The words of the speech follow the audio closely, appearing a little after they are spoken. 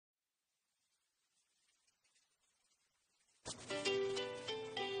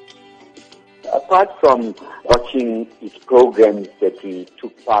Apart from watching his programs that he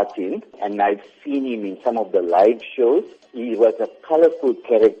took part in, and I've seen him in some of the live shows, he was a colorful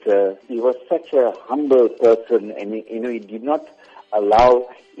character. He was such a humble person, and he did not allow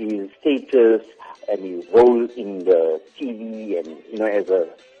his status and his role in the TV and as a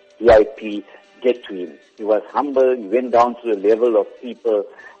VIP get to him. He was humble. He went down to the level of people,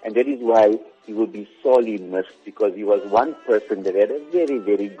 and that is why he will be sorely missed, because he was one person that had a very,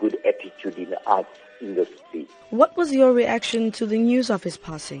 very good attitude in the arts industry. What was your reaction to the news of his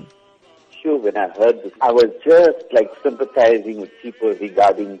passing? Sure, when I heard this, I was just sympathizing with people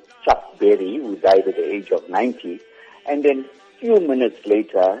regarding Chuck Berry, who died at the age of 90. And then a few minutes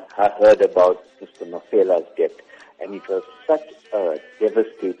later, I heard about Mr. Mafela's death. And it was such a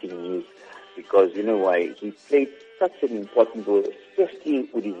devastating news, because you know why? He played such an important role, especially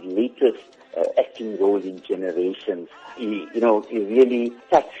with his latest acting role in Generations. He really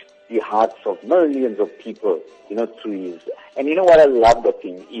touched the hearts of millions of people, through his... And what I loved of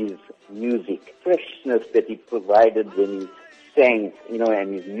him is music, freshness that he provided when he sang,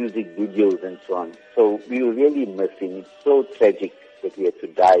 and his music videos and so on. So we will really miss him. It's so tragic that he had to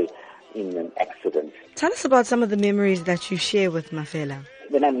die in an accident. Tell us about some of the memories that you share with Mafela.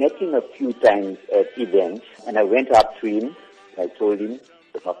 When I met him a few times at events, and I went up to him, I told him,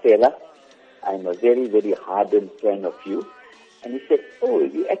 Mafela, I'm a very, very hardened fan of you. And he said, oh,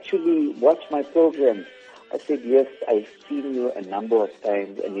 you actually watch my program? I said, yes, I've seen you a number of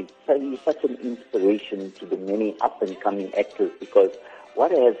times, and it's such an inspiration to the many up-and-coming actors, because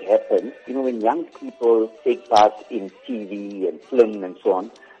what has happened, when young people take part in TV and film and so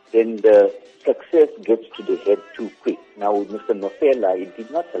on, then the success gets to the head too quick. Now with Mr. Mafela, it did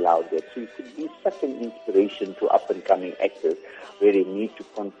not allow that. So it could be such an inspiration to up-and-coming actors, where they need to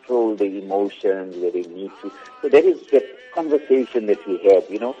control the emotions, where they need to... So that is that conversation that we had,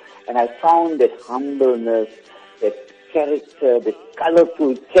 and I found that humbleness, that character, that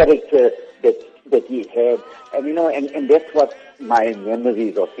colorful character that he had, and that's what my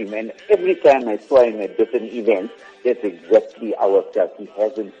memories of him. And every time I saw him at different events, that's exactly how I felt. He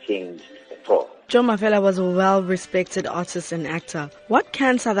hasn't changed at all. Joe Mafela was a well-respected artist and actor. What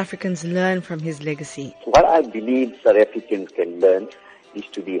can South Africans learn from his legacy? What I believe South Africans can learn is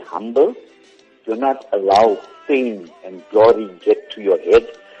to be humble. Do not allow fame and glory get to your head,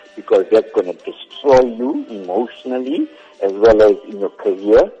 because that's going to destroy you emotionally as well as in your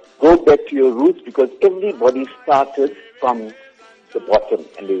career. Go back to your roots, because everybody started from the bottom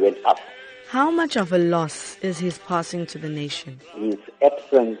and they went up. How much of a loss is his passing to the nation? His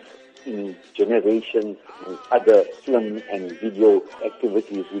absence in Generations and other film and video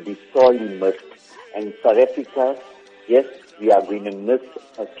activities will be sorely missed. And South Africa, yes, we are going to miss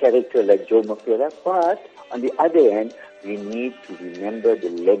a character like Joe Mafela, but on the other hand, we need to remember the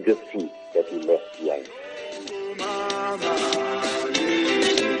legacy that he left behind.